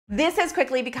This has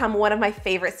quickly become one of my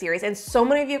favorite series, and so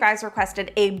many of you guys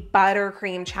requested a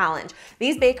buttercream challenge.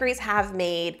 These bakeries have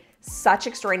made such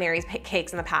extraordinary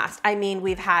cakes in the past. I mean,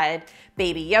 we've had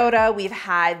Baby Yoda, we've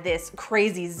had this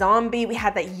crazy zombie, we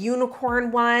had that unicorn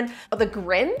one, the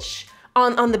Grinch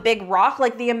on the big rock.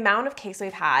 Like, the amount of cakes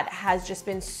we've had has just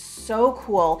been so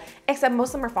cool, except most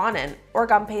of them are fondant or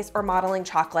gum paste or modeling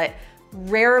chocolate.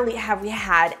 Rarely have we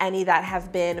had any that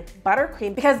have been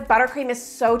buttercream, because buttercream is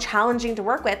so challenging to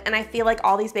work with, and I feel like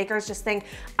all these bakers just think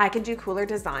I can do cooler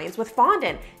designs with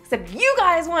fondant. Except you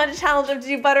guys wanted to challenge them to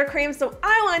do buttercream, so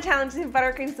I want to challenge them to do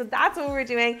buttercream, so that's what we're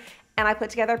doing. And I put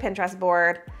together a Pinterest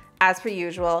board as per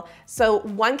usual. So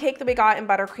one cake that we got in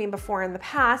buttercream before in the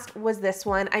past was this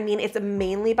one. I mean, it's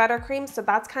mainly buttercream, so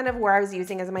that's kind of where I was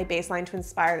using as my baseline to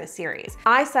inspire the series.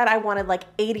 I said I wanted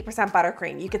like 80%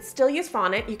 buttercream. You could still use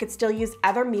fondant, you could still use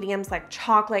other mediums like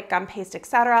chocolate, gum paste,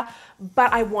 etc.,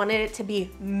 but I wanted it to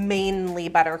be mainly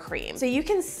buttercream. So you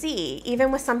can see,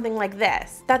 even with something like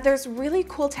this, that there's really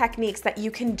cool techniques that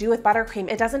you can do with buttercream.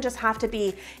 It doesn't just have to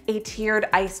be a tiered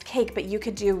iced cake, but you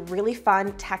could do really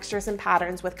fun textures and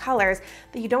patterns with colors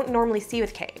that you don't normally see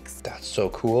with cakes. That's so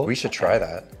cool. We should try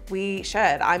that. We should.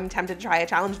 I'm tempted to try a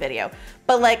challenge video.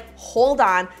 But like, hold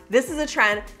on. This is a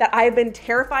trend that I've been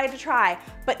terrified to try.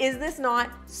 But is this not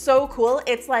so cool?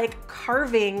 It's like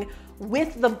carving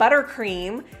with the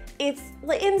buttercream. It's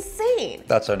insane.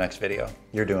 That's our next video.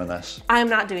 You're doing this. I'm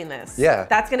not doing this. Yeah.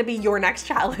 That's gonna be your next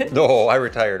challenge. No, I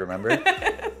retired, remember?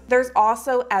 There's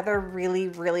also other really,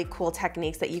 really cool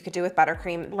techniques that you could do with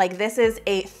buttercream. Like, this is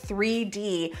a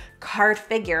 3D carved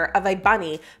figure of a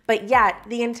bunny, but yet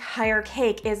the entire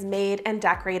cake is made and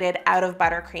decorated out of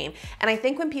buttercream. And I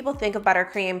think when people think of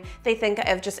buttercream, they think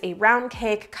of just a round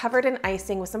cake covered in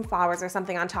icing with some flowers or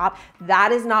something on top.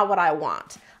 That is not what I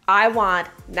want. I want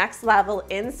next level,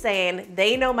 insane.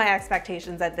 They know my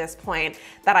expectations at this point,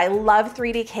 that I love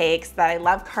 3D cakes, that I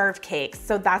love carved cakes.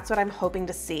 So that's what I'm hoping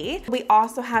to see. We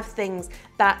also have things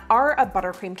that are a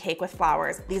buttercream cake with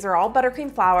flowers. These are all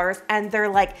buttercream flowers, and they're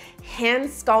like hand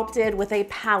sculpted with a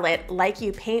palette like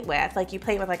you paint with, like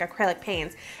acrylic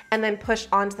paints, and then pushed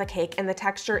onto the cake. And the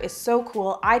texture is so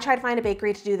cool. I tried to find a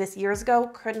bakery to do this years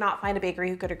ago, could not find a bakery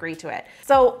who could agree to it.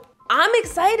 So I'm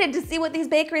excited to see what these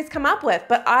bakeries come up with,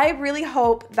 but I really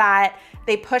hope that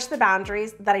they push the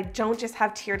boundaries, that I don't just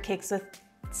have tiered cakes with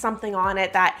something on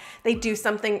it, that they do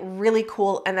something really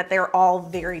cool, and that they're all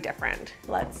very different.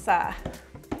 Let's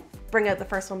bring out the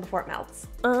first one before it melts.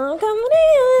 I'm coming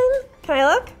in. Can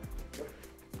I look?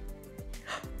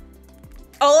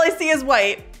 All I see is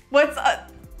white. What's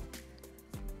up?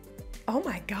 Oh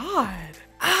my God.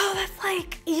 Oh, that's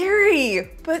like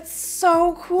eerie, but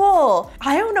so cool.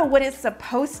 I don't know what it's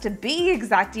supposed to be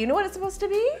exact. Do you know what it's supposed to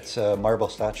be? It's a marble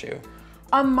statue.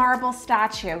 A marble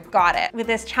statue, got it. With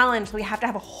this challenge, we have to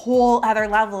have a whole other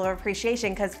level of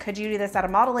appreciation, because could you do this out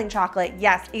of modeling chocolate?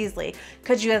 Yes, easily.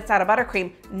 Could you do this out of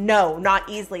buttercream? No, not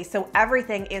easily. So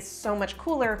everything is so much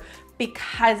cooler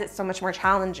because it's so much more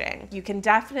challenging. You can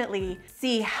definitely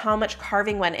see how much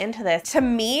carving went into this. To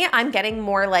me, I'm getting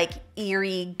more like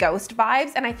eerie ghost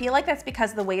vibes, and I feel like that's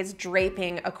because the way it's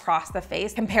draping across the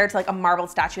face compared to like a marble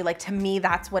statue. Like, to me,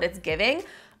 that's what it's giving.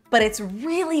 But it's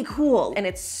really cool, and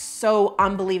it's so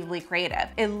unbelievably creative.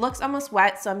 It looks almost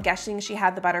wet, so I'm guessing she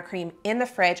had the buttercream in the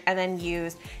fridge and then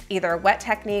used either a wet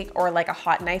technique or like a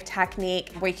hot knife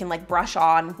technique where you can like brush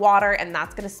on water, and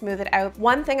that's gonna smooth it out.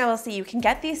 One thing I will say, you can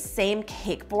get these same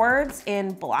cake boards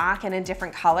in black and in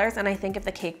different colors, and I think if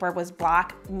the cake board was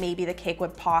black, maybe the cake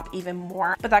would pop even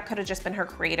more, but that could have just been her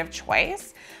creative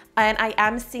choice. And I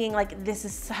am seeing, like, this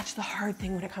is such the hard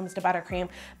thing when it comes to buttercream,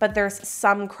 but there's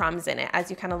some crumbs in it. As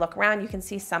you kind of look around, you can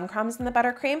see some crumbs in the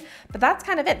buttercream, but that's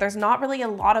kind of it. There's not really a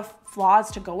lot of flaws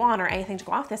to go on or anything to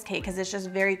go off this cake, because it's just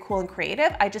very cool and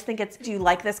creative. I just think it's, do you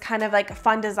like this kind of like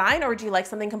fun design, or do you like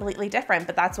something completely different?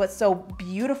 But that's what's so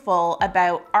beautiful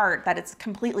about art, that it's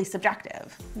completely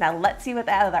subjective. Now let's see what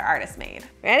the other artist made.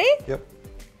 Ready? Yep.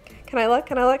 Can I look?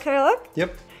 Can I look? Can I look?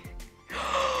 Yep.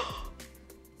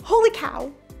 Holy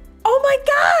cow. Oh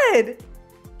my God.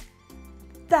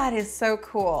 That is so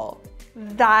cool.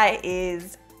 That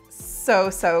is so,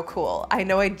 so cool. I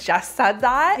know I just said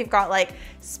that. You've got like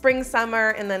spring, summer,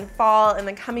 and then fall, and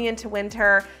then coming into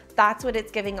winter. That's what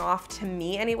it's giving off to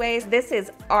me anyways. This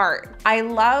is art. I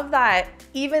love that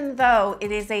even though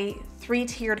it is a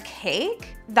 3-tiered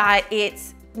cake, that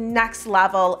it's next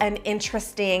level and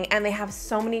interesting, and they have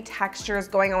so many textures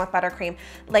going on with buttercream.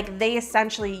 Like, they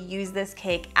essentially use this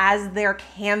cake as their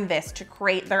canvas to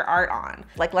create their art on.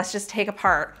 Like, let's just take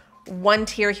apart one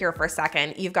tier here for a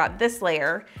second. You've got this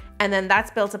layer, and then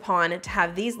that's built upon to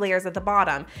have these layers at the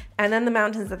bottom, and then the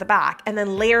mountains at the back, and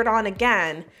then layered on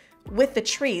again with the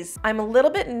trees. I'm a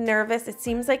little bit nervous. It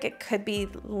seems like it could be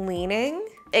leaning.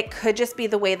 It could just be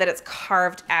the way that it's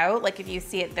carved out. Like if you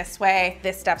see it this way,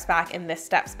 this steps back and this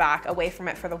steps back away from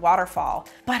it for the waterfall.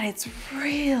 But it's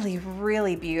really,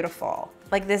 really beautiful.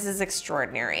 Like this is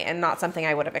extraordinary and not something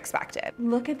I would have expected.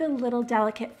 Look at the little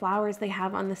delicate flowers they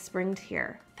have on the spring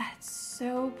tier. That's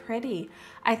so pretty.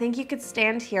 I think you could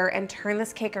stand here and turn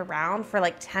this cake around for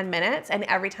like 10 minutes and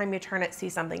every time you turn it, see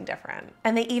something different.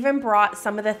 And they even brought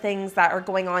some of the things that are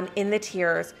going on in the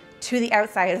tiers to the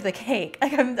outside of the cake.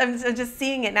 Like I'm just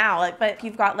seeing it now, like, but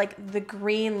you've got like the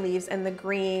green leaves and the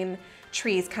green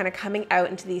trees kind of coming out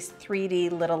into these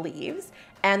 3D little leaves,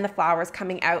 and the flowers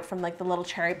coming out from like the little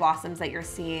cherry blossoms that you're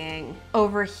seeing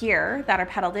over here that are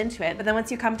petaled into it. But then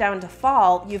once you come down to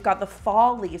fall, you've got the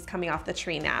fall leaves coming off the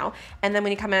tree now. And then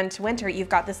when you come into winter, you've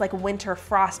got this like winter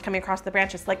frost coming across the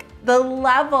branches. Like the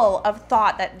level of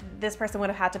thought that this person would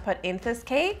have had to put into this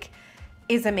cake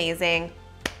is amazing.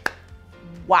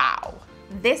 Wow.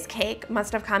 This cake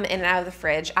must have come in and out of the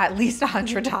fridge at least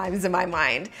 100 times in my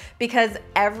mind, because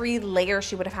every layer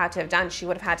she would have had to have done, she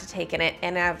would have had to take it in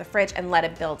and out of the fridge and let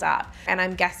it build up. And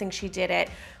I'm guessing she did it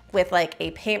with like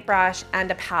a paintbrush and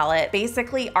a palette.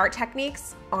 Basically art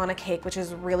techniques on a cake, which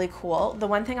is really cool. The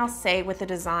one thing I'll say with the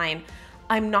design,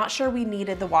 I'm not sure we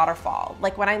needed the waterfall.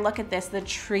 Like when I look at this, the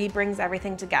tree brings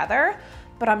everything together,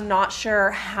 but I'm not sure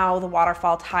how the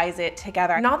waterfall ties it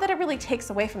together. Not that it really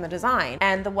takes away from the design.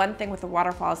 And the one thing with the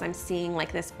waterfall is I'm seeing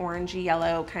like this orangey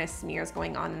yellow kind of smears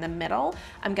going on in the middle.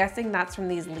 I'm guessing that's from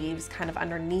these leaves kind of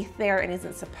underneath there and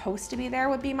isn't supposed to be there,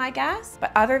 would be my guess.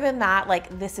 But other than that, like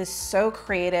this is so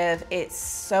creative. It's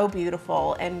so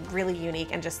beautiful and really unique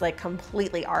and just like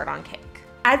completely art on cake.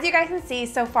 As you guys can see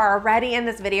so far already in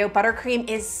this video, buttercream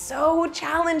is so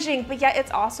challenging, but yet it's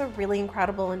also really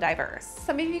incredible and diverse.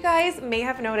 Some of you guys may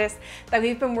have noticed that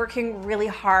we've been working really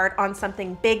hard on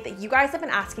something big that you guys have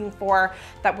been asking for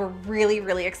that we're really,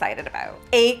 really excited about.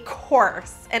 A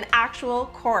course, an actual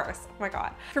course. Oh my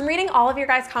God. From reading all of your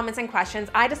guys' comments and questions,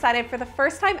 I decided for the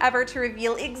first time ever to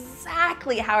reveal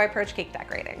exactly how I approach cake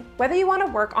decorating. Whether you want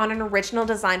to work on an original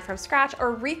design from scratch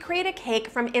or recreate a cake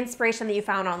from inspiration that you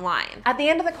found online, at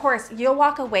the end of the course, you'll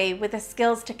walk away with the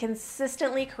skills to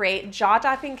consistently create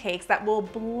jaw-dropping cakes that will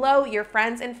blow your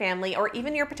friends and family or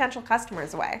even your potential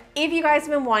customers away. If you guys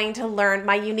have been wanting to learn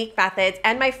my unique methods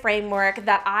and my framework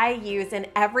that I use in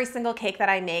every single cake that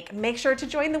I make sure to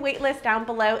join the waitlist down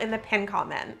below in the pinned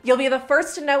comment. You'll be the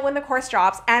first to know when the course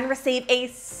drops and receive a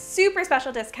super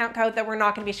special discount code that we're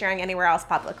not going to be sharing anywhere else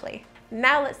publicly.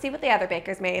 Now let's see what the other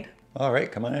bakers made. All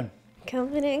right, come on in.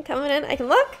 Coming in, coming in. I can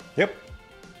look? Yep.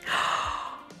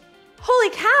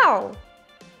 Holy cow!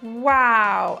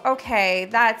 Wow, okay,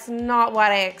 that's not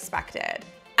what I expected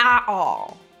at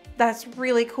all. That's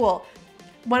really cool.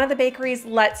 One of the bakeries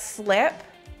let slip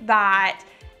that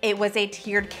it was a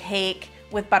tiered cake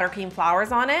with buttercream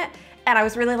flowers on it. And I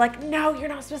was really like, no, you're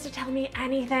not supposed to tell me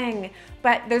anything.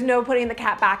 But there's no putting the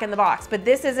cat back in the box. But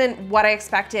this isn't what I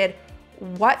expected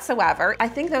whatsoever. I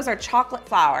think those are chocolate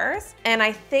flowers, and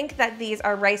I think that these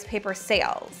are rice paper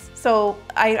sails. So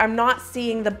I'm not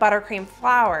seeing the buttercream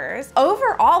flowers.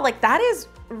 Overall, like that is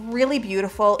really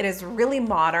beautiful. It is really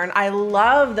modern. I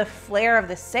love the flair of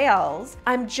the sails.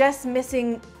 I'm just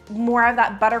missing more of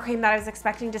that buttercream that I was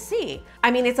expecting to see.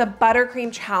 I mean, it's a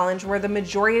buttercream challenge where the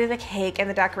majority of the cake and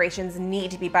the decorations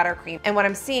need to be buttercream. And what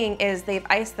I'm seeing is they've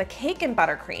iced the cake in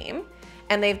buttercream,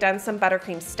 and they've done some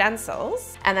buttercream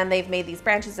stencils, and then they've made these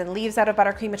branches and leaves out of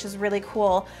buttercream, which is really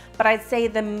cool. But I'd say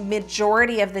the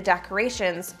majority of the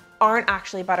decorations aren't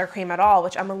actually buttercream at all,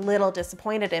 which I'm a little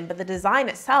disappointed in, but the design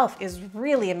itself is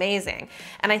really amazing.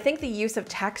 And I think the use of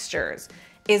textures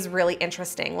is really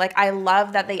interesting. Like I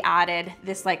love that they added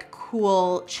this like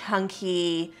cool,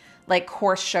 chunky, like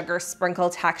coarse sugar sprinkle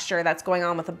texture that's going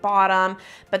on with the bottom,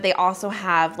 but they also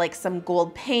have like some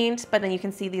gold paint, but then you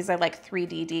can see these are like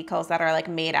 3D decals that are like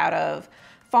made out of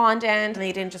fondant. And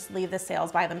they didn't just leave the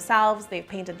sails by themselves. They've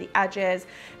painted the edges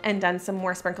and done some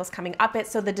more sprinkles coming up it.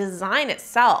 So the design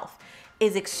itself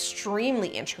is extremely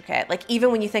intricate. Like even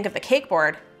when you think of the cake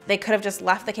board, they could have just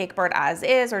left the cake board as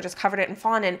is or just covered it in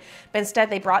fondant, but instead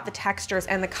they brought the textures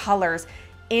and the colors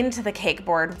into the cake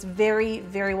board. It's very,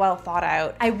 very well thought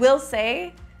out. I will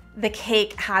say the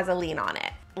cake has a lean on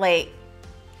it. Like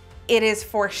it is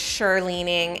for sure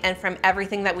leaning, and from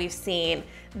everything that we've seen,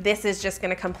 this is just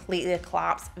gonna completely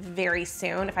collapse very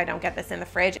soon if I don't get this in the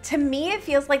fridge. To me, it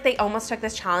feels like they almost took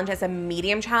this challenge as a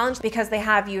medium challenge because they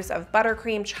have use of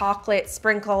buttercream, chocolate,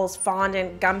 sprinkles,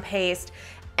 fondant, gum paste,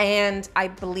 and I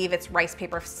believe it's rice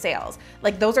paper sales.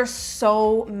 Like those are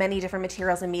so many different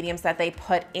materials and mediums that they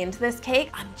put into this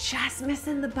cake. I'm just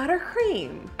missing the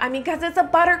buttercream. I mean, cause it's a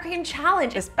buttercream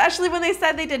challenge, especially when they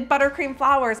said they did buttercream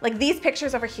flowers. Like these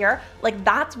pictures over here, like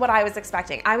that's what I was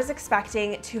expecting. I was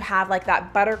expecting to have like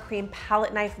that buttercream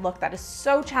palette knife look that is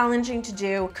so challenging to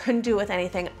do. Couldn't do it with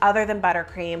anything other than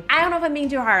buttercream. I don't know if I'm being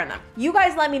too hard on them. You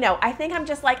guys let me know. I think I'm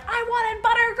just like, I wanted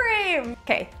buttercream.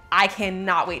 Okay, I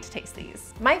cannot wait to taste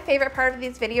these. My favorite part of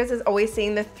these videos is always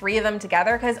seeing the three of them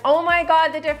together because oh my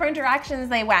God, the different directions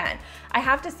they went. I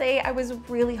have to say, I was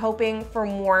really hoping for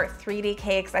more 3D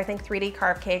cakes. I think 3D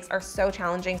carved cakes are so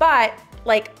challenging, but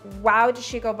like, wow, did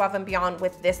she go above and beyond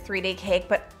with this 3D cake,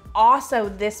 but also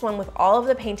this one with all of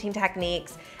the painting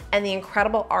techniques and the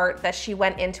incredible art that she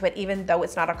went into it, even though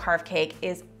it's not a carved cake,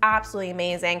 is absolutely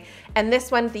amazing. And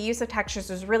this one, the use of textures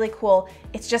is really cool.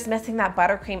 It's just missing that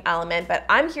buttercream element, but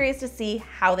I'm curious to see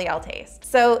how they all taste.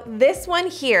 So this one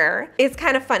here is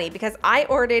kind of funny because I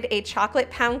ordered a chocolate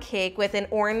pound cake with an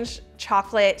orange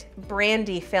chocolate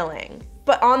brandy filling.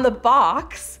 But on the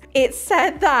box, it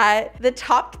said that the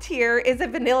top tier is a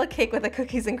vanilla cake with a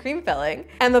cookies and cream filling,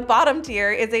 and the bottom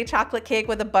tier is a chocolate cake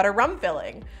with a butter rum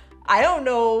filling. I don't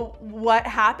know what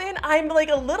happened. I'm like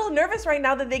a little nervous right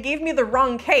now that they gave me the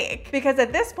wrong cake because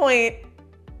at this point,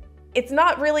 it's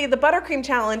not really the buttercream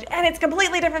challenge and it's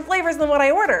completely different flavors than what I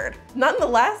ordered.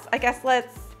 Nonetheless, I guess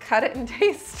let's cut it and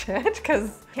taste it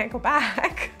because I can't go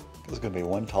back. This is gonna be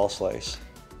one tall slice.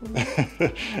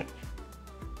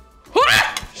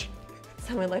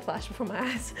 Someone light flashed before my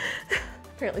eyes.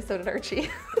 Apparently so did Archie.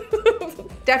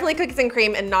 Definitely cookies and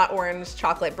cream and not orange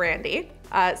chocolate brandy.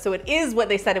 So it is what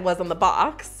they said it was on the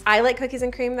box. I like cookies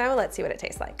and cream though. Let's see what it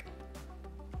tastes like.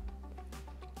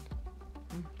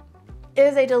 It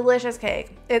is a delicious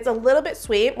cake. It's a little bit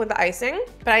sweet with the icing,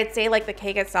 but I'd say like the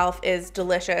cake itself is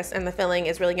delicious and the filling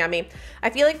is really yummy. I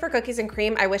feel like for cookies and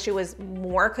cream, I wish it was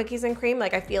more cookies and cream.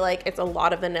 Like I feel like it's a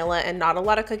lot of vanilla and not a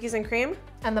lot of cookies and cream.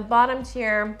 And the bottom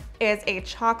tier is a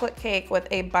chocolate cake with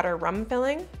a butter rum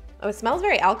filling. Oh, it smells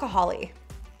very alcohol-y.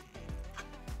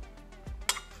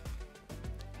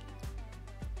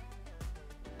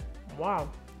 Wow.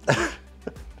 Is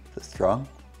it strong?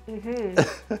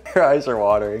 Mm-hmm. Your eyes are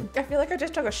watering. I feel like I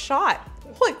just took a shot.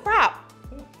 Holy crap.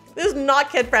 This is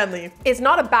not kid friendly. It's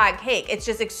not a bad cake. It's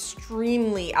just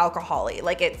extremely alcohol-y.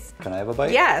 Like it's... Can I have a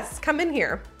bite? Yes, come in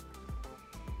here.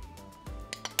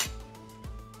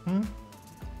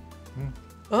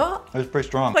 Oh. It's pretty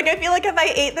strong. Like I feel like if I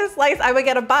ate this slice, I would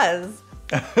get a buzz.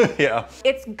 Yeah.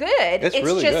 It's good. It's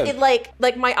really just, good. It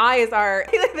like my eyes are,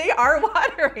 they are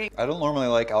watering. I don't normally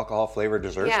like alcohol flavored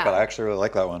desserts, Yeah. but I actually really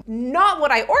like that one. Not what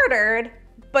I ordered,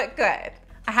 but good.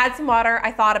 I had some water,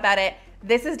 I thought about it.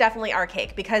 This is definitely our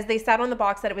cake because they said on the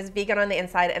box that it was vegan on the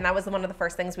inside and that was one of the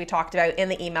first things we talked about in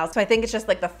the email. So I think it's just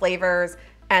like the flavors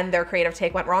and their creative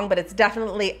take went wrong, but it's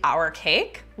definitely our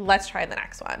cake. Let's try the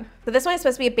next one. So this one is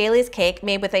supposed to be a Bailey's cake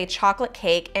made with a chocolate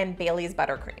cake and Bailey's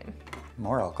buttercream.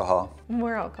 More alcohol.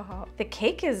 More alcohol. The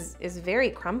cake is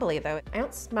very crumbly though. I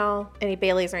don't smell any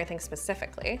Bailey's or anything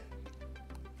specifically.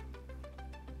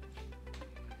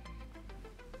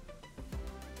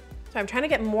 So I'm trying to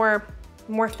get more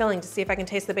filling to see if I can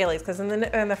taste the Bailey's because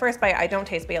in the first bite, I don't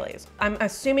taste Bailey's. I'm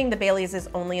assuming the Bailey's is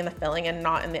only in the filling and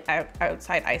not in the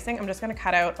outside icing. I'm just gonna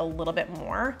cut out a little bit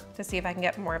more to see if I can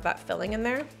get more of that filling in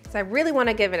there. So I really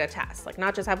wanna give it a test, like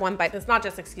not just have one bite. It's not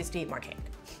just an excuse to eat more cake.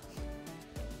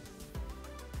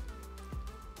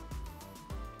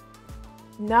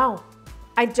 No,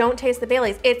 I don't taste the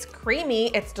Bailey's. It's creamy,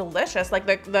 it's delicious. Like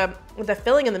the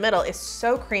filling in the middle is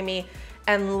so creamy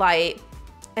and light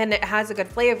and it has a good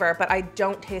flavor, but I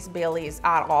don't taste Bailey's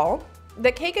at all.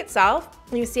 The cake itself,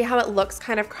 you see how it looks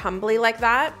kind of crumbly like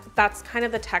that? That's kind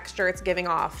of the texture it's giving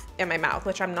off in my mouth,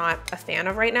 which I'm not a fan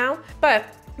of right now. But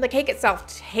the cake itself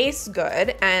tastes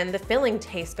good and the filling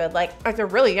tastes good. Like it's a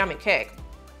really yummy cake.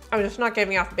 I'm just not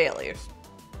giving off Bailey's.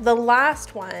 The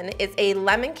last one is a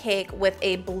lemon cake with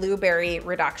a blueberry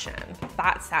reduction.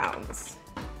 That sounds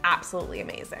absolutely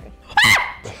amazing.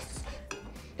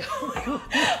 Oh my God.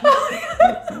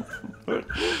 Oh my God.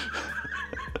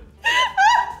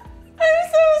 I'm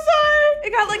so sorry.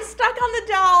 It got like stuck on the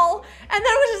dowel and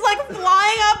then it was just like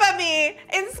flying up at me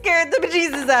and scared the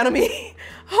bejesus out of me.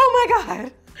 Oh my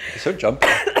God. You're so jumpy.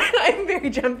 I'm very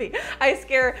jumpy. I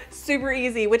scare super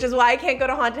easy, which is why I can't go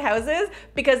to haunted houses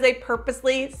because they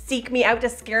purposely seek me out to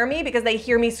scare me because they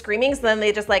hear me screaming, so then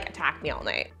they just like attack me all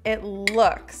night. It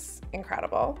looks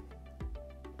incredible.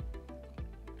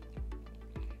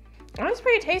 That's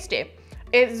pretty tasty.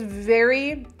 It's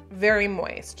very, very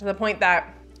moist to the point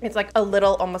that It's like a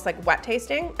little almost like wet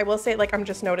tasting. I will say, like, I'm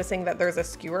just noticing that there's a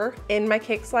skewer in my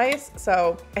cake slice.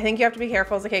 So I think you have to be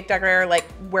careful as a cake decorator, like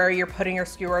where you're putting your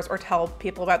skewers, or tell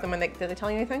people about them when did they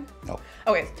tell you anything? No.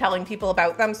 Okay, telling people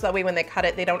about them so that way when they cut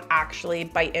it, they don't actually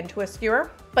bite into a skewer.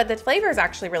 But the flavor is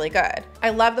actually really good. I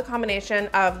love the combination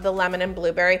of the lemon and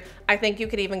blueberry. I think you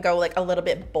could even go like a little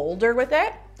bit bolder with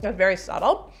it. It's very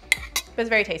subtle, but it's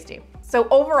very tasty. So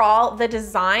overall, the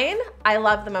design I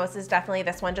love the most is definitely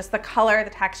this one. Just the color, the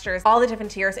textures, all the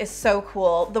different tiers is so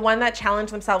cool. The one that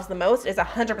challenged themselves the most is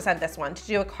 100% this one. To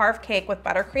do a carved cake with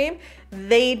buttercream,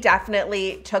 they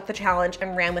definitely took the challenge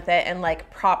and ran with it, and like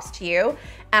props to you.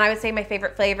 And I would say my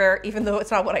favorite flavor, even though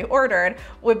it's not what I ordered,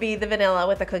 would be the vanilla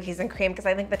with the cookies and cream, because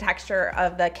I think the texture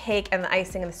of the cake and the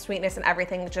icing and the sweetness and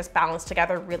everything just balanced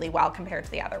together really well compared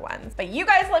to the other ones. But you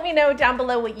guys let me know down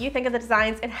below what you think of the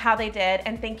designs and how they did.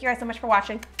 And thank you guys so much for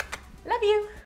watching. Love you.